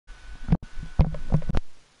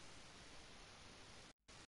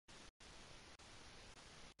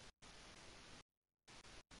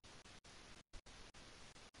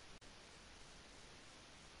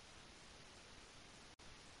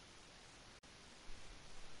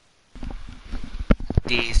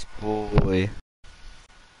This boy.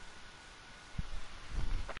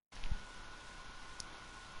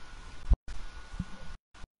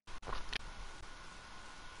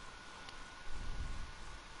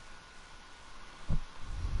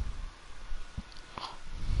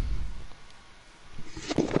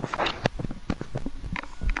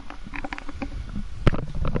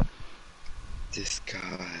 This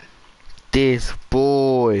guy. This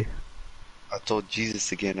boy. I told Jesus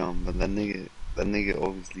to get on, but that nigga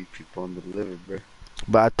always leave people on the liver, bro.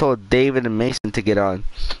 But I told David and Mason to get on.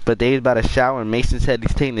 But David's about to shower and Mason said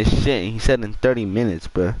he's taking his shit. And he said in 30 minutes,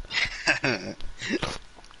 bro. No,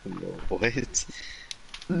 what?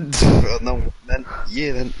 Bro, no, that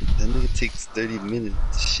nigga takes 30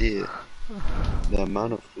 minutes. Shit. The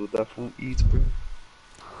amount of food that fool eats, bro.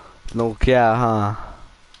 No care, huh?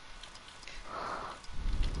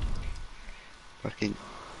 Fucking.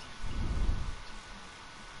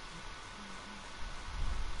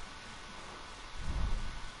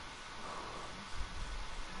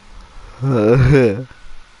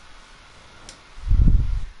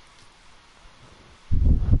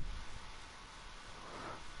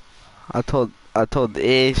 I told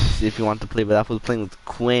Ish if you want to play, but I was playing with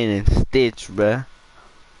Quinn and Stitch, bruh.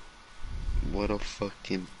 What a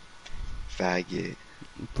fucking faggot.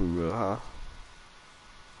 For real, huh?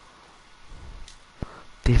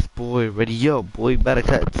 This boy ready up, boy. Better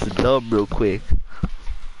cut the dub real quick.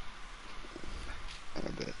 I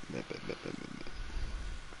bet.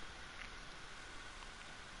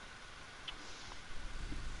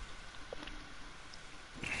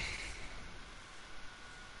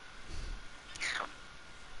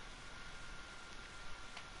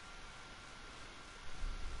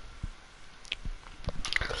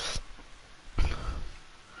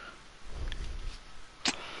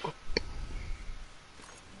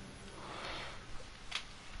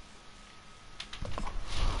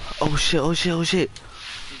 Oh shit, oh shit, oh shit.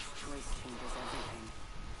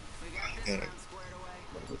 Gotta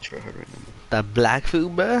go try her right now. That black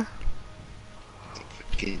food, bruh?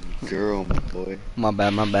 Fucking girl, my boy. My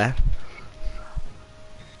bad, my bad.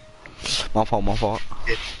 My fault, my fault.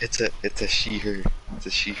 It's a she-her. It's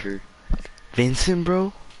a she-her. Vincent,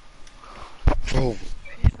 bro? Bro,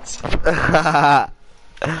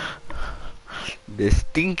 The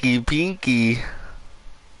stinky pinky.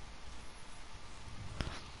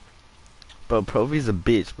 Bro, Profi's a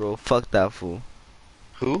bitch, bro. Fuck that fool.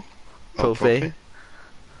 who? Oh, Profe.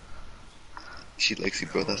 She likes you,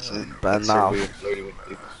 bro. That's it. But That's her nah, way of flirting with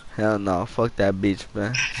you. hell no. Fuck that bitch,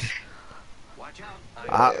 man.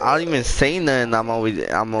 I don't even say nothing. I'm always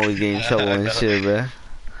getting in trouble and shit, bro.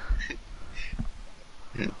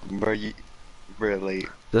 Bro, bro, like,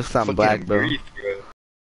 Just 'cause I'm fucking black, bro. breathe,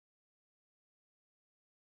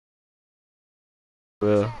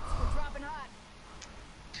 bro. Bro.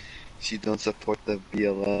 She don't support the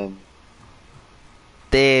BLM.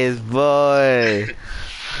 This boy.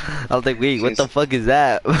 I was like, wait, what the fuck is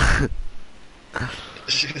that?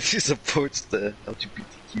 She supports the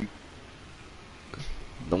LGBTQ.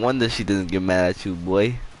 No wonder she doesn't get mad at you,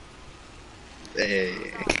 boy.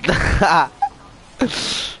 Hey.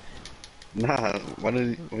 Nah, why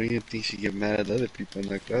do you think she get mad at other people in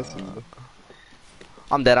that classroom, bro?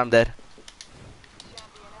 I'm dead, I'm dead.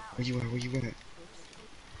 Where you at? Where you at?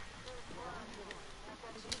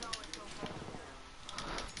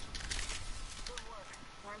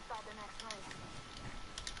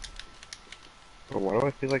 Bro, why do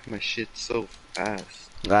I feel like my shit's so fast?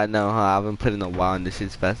 I know, huh? I've been putting a while and this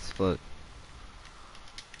shit's fast as fuck.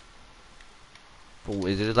 But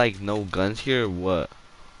is there like no guns here or what?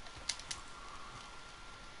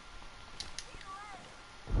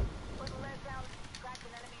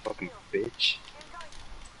 Fucking bitch.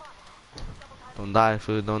 Don't die,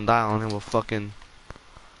 food. Don't die. I don't have a fucking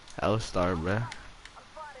L-star, bruh.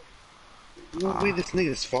 No way, this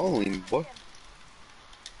nigga's following. What?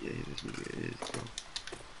 Yeah, this nigga is, bro.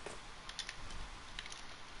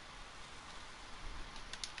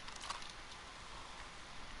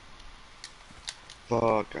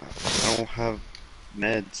 Fuck, I don't have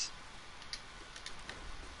meds.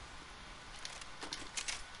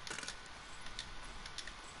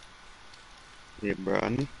 Yeah, bro, I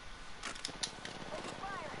need.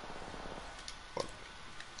 Fuck.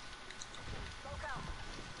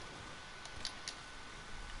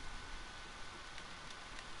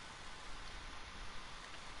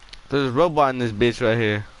 There's a robot in this bitch right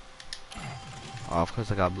here. Oh, of course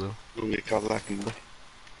I got blue. Don't get caught lacking, boy.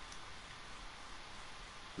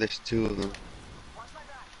 There's two of them.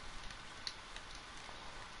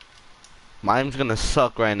 Mine's gonna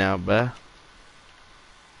suck right now, bruh.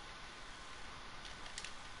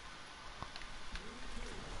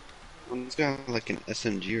 This guy had like an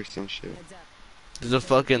SMG or some shit. Heads up. There's a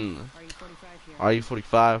fucking RE-45 here.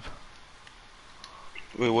 RE-45.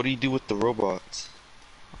 Wait, what do you do with the robots?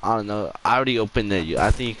 I don't know. I already opened it.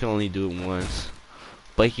 I think you can only do it once.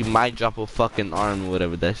 But he might drop a fucking arm or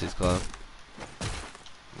whatever that shit's called.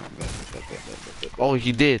 Oh,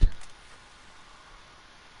 he did.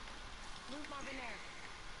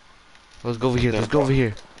 Let's go over here. Let's go over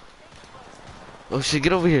here. Oh shit,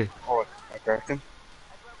 get over here. Oh, I cracked him.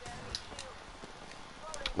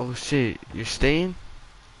 Oh shit, you're staying?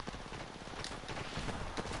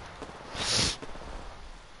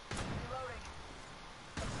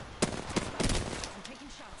 I'm taking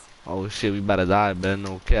shots. Oh shit, we about to die, man.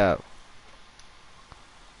 No cap.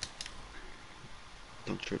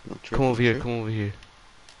 Don't trip, don't trip. Come over don't here, trip. come over here.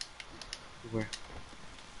 Where?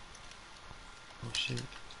 Oh shit.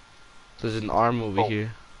 There's an arm over Oh.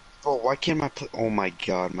 here. Oh, why can't my oh my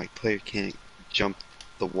god, my player can't jump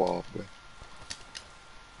the wall, bro.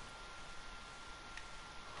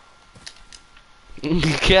 You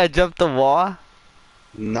can't jump the wall?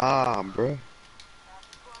 Nah, bro.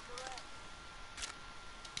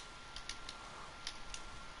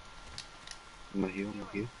 I'm gonna heal, I'm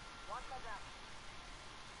gonna heal.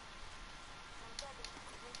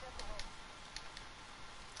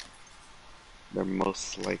 They're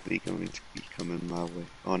most likely going to be coming my way.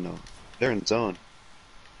 Oh no, they're in zone.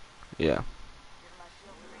 Yeah.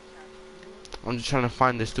 I'm just trying to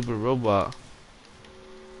find this stupid robot.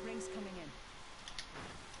 Rings coming in.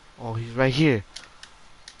 Oh, he's right here.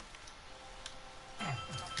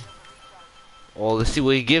 Oh, let's see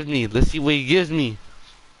what he gives me. Let's see what he gives me.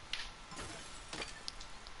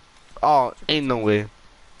 Oh, ain't no way.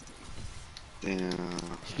 Damn.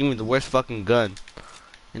 He gave me the worst fucking gun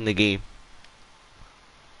in the game.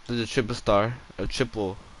 There's a triple star. A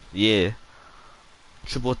triple. Yeah.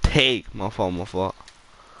 Triple take. My fault, my fault.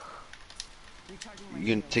 Recharging my You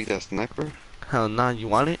gonna shields. take that sniper? Hell nah, you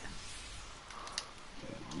want it?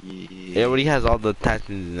 Yeah. It already has all the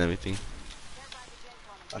attachments and everything.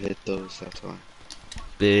 I hit those, that's why.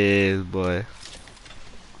 This boy.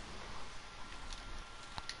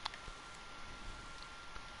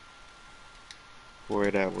 Where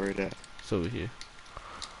it at, where it at? It's over here.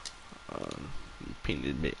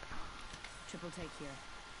 Painted bit. Triple take here.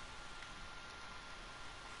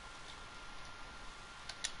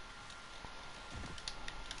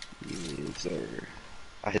 Yes, sir.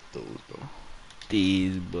 I hit those, bro.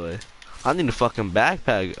 These boy. I need a fucking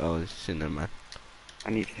backpack. Oh shit, never mind.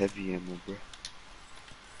 I need heavy ammo, bro.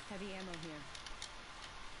 Heavy ammo here.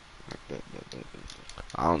 Alright, bet.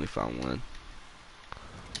 I only found one.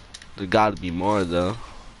 There gotta be more though.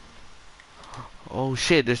 Oh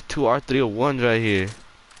shit, there's two R301s right here.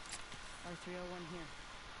 R301 here.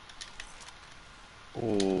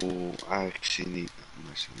 Oh, I'm actually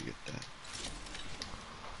gonna get that.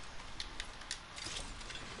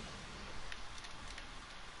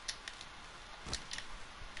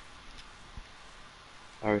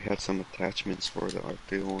 I already had some attachments for the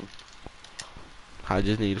R301. I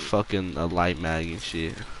just need fucking a light mag and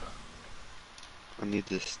shit. I need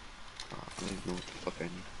this. I don't even know what the fuck I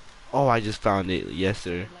need. Oh, I just found it. Yes,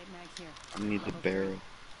 sir. Light mag here. I need the barrel.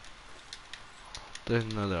 There's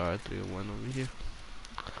another R301 over here.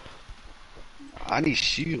 I need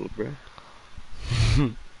shield, bro.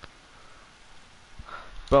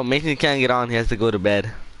 Bro, Mason can't get on. He has to go to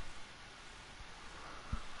bed.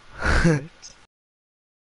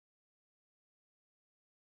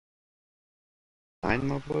 Nine,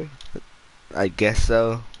 my boy. I guess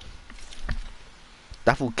so.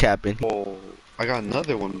 That fool capping. Oh, I got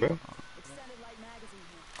another one, bro. Extended light magazine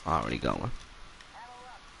here. I already got one.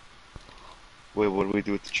 Wait, what do we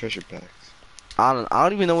do with the treasure packs? I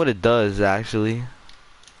don't even know what it does actually.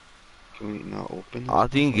 Can we not open it? I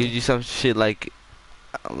think it gives you some shit like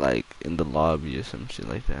in the lobby or some shit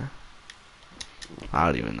like that. I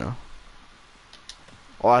don't even know.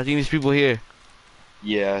 Oh, I think there's people here.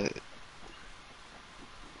 Yeah.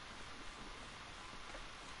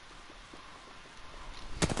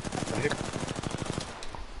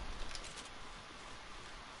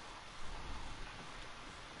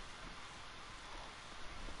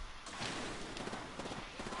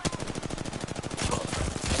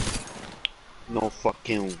 No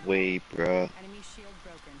fucking way, bruh. Enemy shield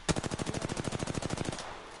broken.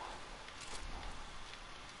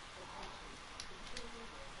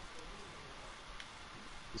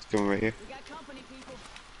 It's coming right here. We got company, people.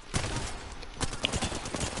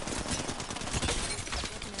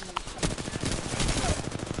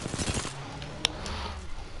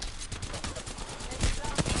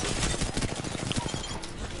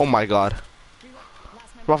 Oh my god. Last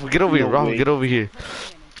man Rafa, get over here. No Rafa, way. get over here.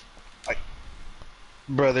 standing.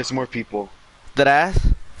 Bro, there's more people. That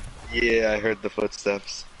ass? Yeah, I heard the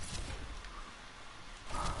footsteps.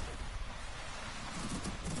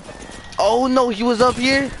 Oh no, he was up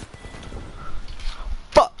here?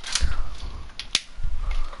 Fuck!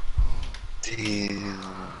 Damn.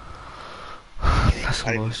 That's some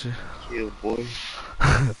I didn't bullshit. kill, boy.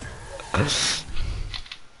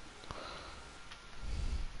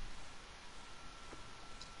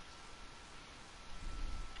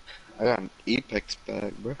 I got an Apex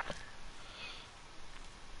bag, bro.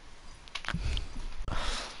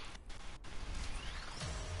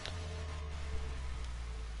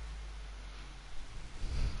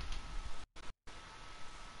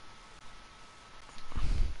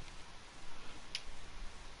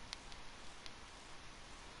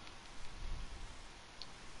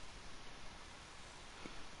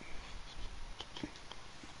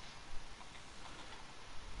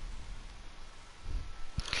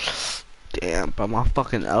 Damn, but my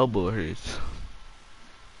fucking elbow hurts.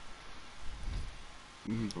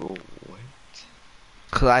 Bro, what?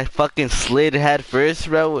 Cause I fucking slid head first,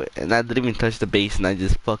 bro, and I didn't even touch the base, and I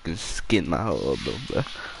just fucking skinned my whole elbow, bro.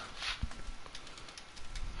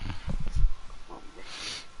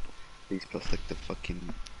 These plus like the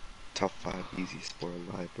fucking top 5 easiest sport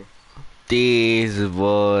alive, bro. This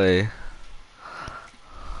boy.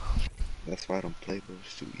 That's why I don't play, bro.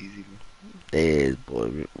 It's too easy, bro. This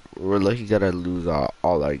boy. We're lucky gotta lose all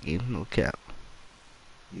our games, no cap.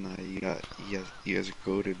 Nah, you guys are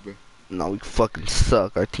goated, bro. No, we fucking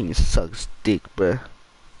suck. Our team sucks dick, bro.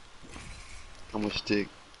 How much dick?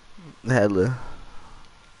 Hella.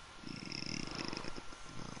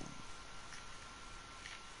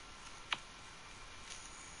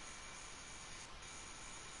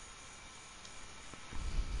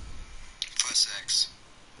 Foot sex.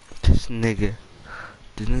 This nigga.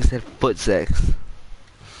 This nigga said foot sex.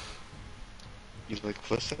 You like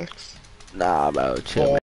foot sex? Nah, bro, chill,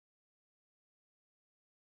 man. Why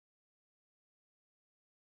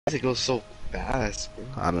does it go so fast, bro?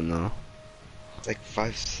 I don't know. It's like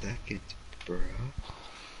 5 seconds, bro.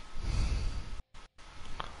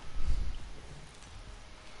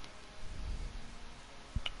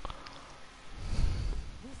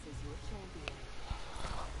 This is your champion.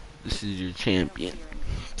 This is your champion. Fear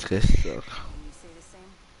This guy suck. Can you say the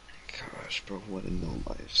same? Gosh, bro, what a no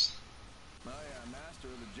lives. Oh yeah, master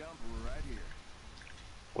of the jump, we're right here.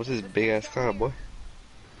 What's this big ass car, boy?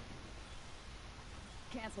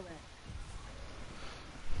 Cancel that.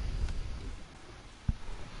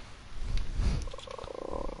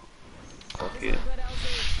 Fuck This it. is a good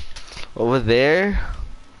LZ. Over there?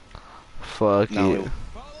 Fuck No, it.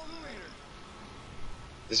 Follow the leader.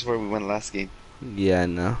 this is where we went last game. Yeah, I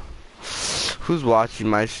know. Who's watching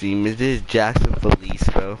my stream? Is this Jackson Felice,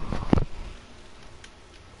 bro?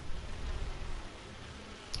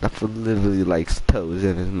 That fool literally likes toes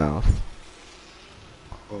in his mouth.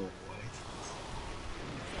 Oh, what?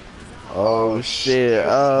 Oh shit,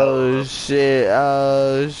 oh shit,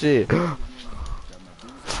 oh shit. Got my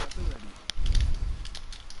boots at the ready.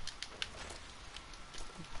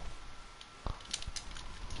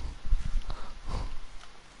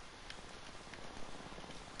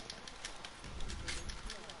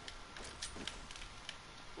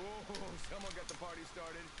 Oh, someone got the party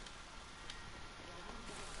started.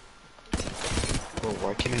 Bro,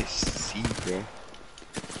 why can't I see, bro?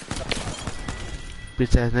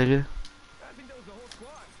 Bitch ass nigga. I think that was the whole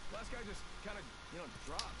squad. Last guy just kind of,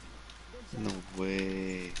 dropped. No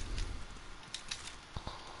way.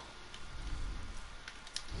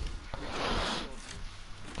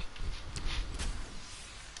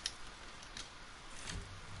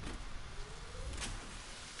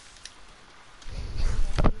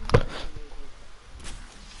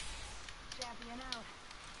 Champion out.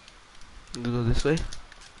 You go this way.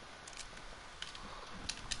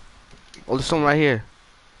 Oh, there's someone right here.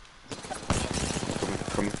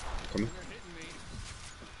 Coming. You're hitting me.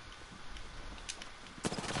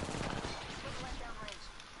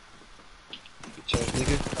 Bitch ass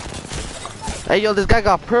nigga. Hey, yo, this guy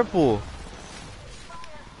got purple.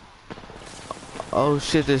 Oh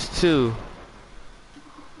shit, there's two.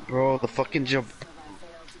 Bro, the fucking jump.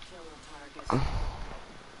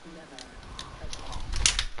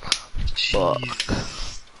 Fuck.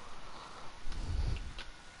 Jesus.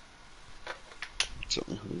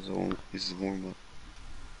 Something is warm up.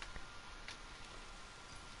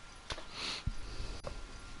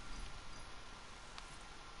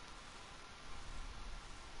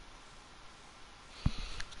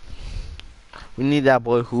 We need that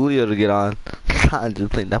boy Julio to get on. I'm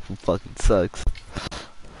just playing that fool fucking sucks.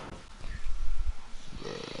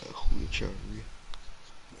 Julio Charlie.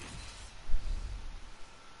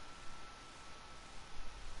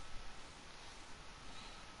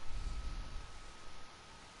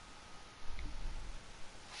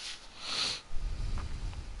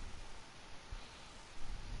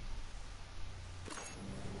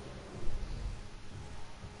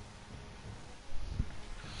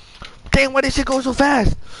 Damn, why this shit go so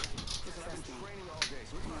fast? Training all day,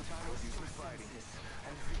 so it's about time to do some fighting.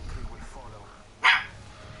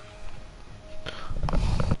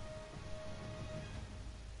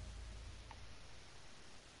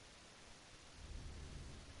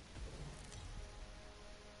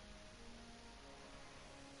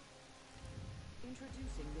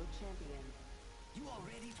 Introducing your champion. You all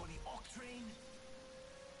ready for the Orc train?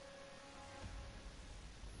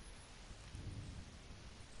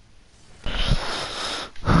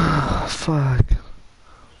 Fuck.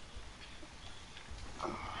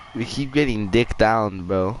 We keep getting dick down,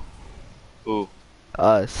 bro. Ooh.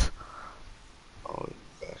 Us. Oh,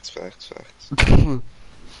 facts.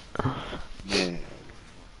 Man.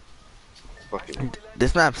 Fucking.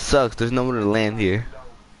 This map sucks. There's nowhere to land here.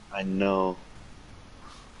 I know.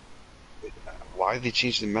 Why they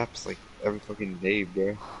change the maps like every fucking day,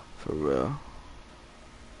 bro? For real.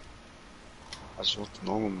 I just want the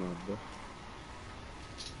normal map, bro.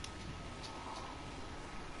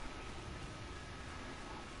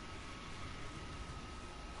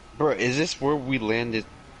 Bro, is this where we landed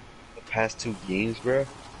the past 2 games, bro?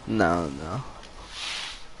 No.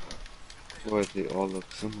 Boy, they all look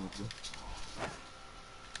similar,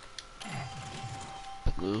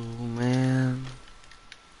 bro. Ooh, man.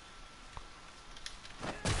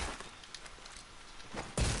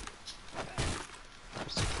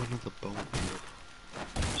 What's the point of the bone,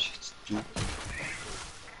 bro? Shit's stupid.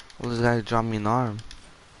 Well, this guy dropped me an arm.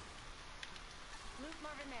 Luke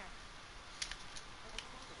Marvin there.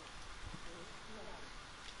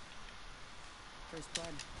 First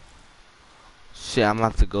blood. Shit, I'm gonna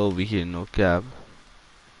have to go over here, no cap.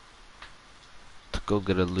 To go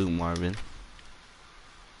get a loot, Marvin.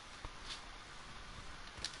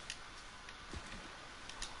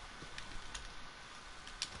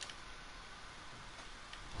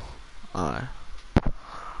 Alright.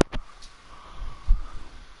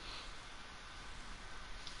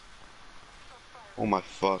 Oh my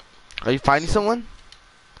fuck. Are you fighting someone?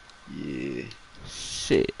 Yeah.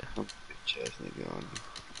 Shit. I'm a bitch ass nigga on me.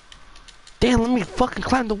 Damn, let me fucking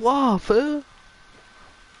climb the wall, fool.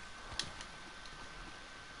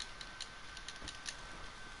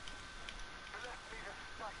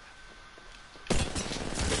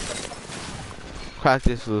 Crack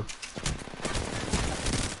this fool.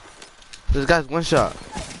 This guy's one shot.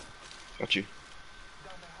 Got you.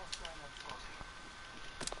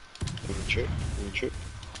 Moving trip.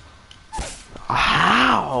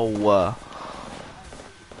 How?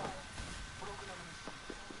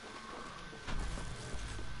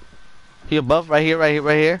 He above, right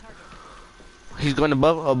here. He's going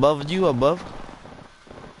above you.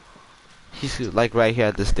 He's like right here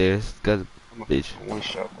at the stairs. Got I'm a bitch. one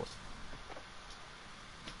shot.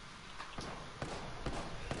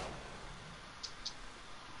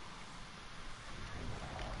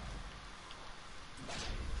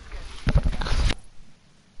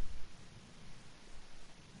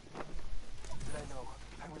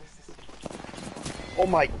 Oh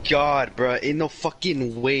my god, bruh. Ain't no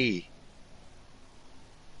fucking way.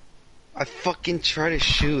 I fucking try to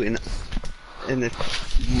shoot and it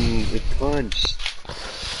punched.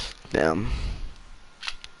 Damn.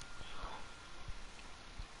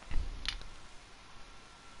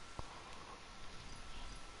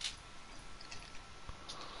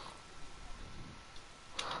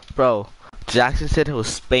 Bro, Jackson said he'll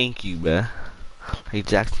spank you, bruh. Like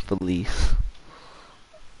Jackson police.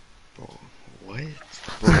 Bro, what?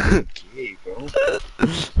 Bro, you're gay, bro.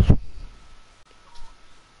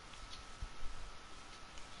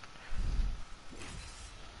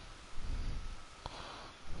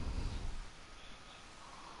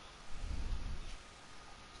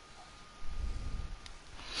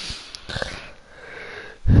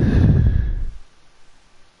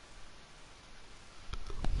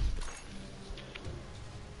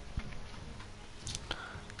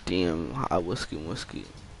 Damn, hot whiskey.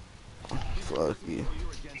 Fuck you.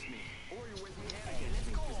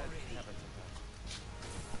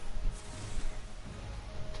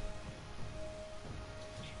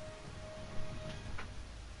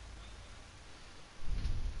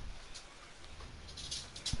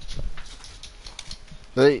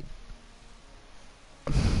 Hey.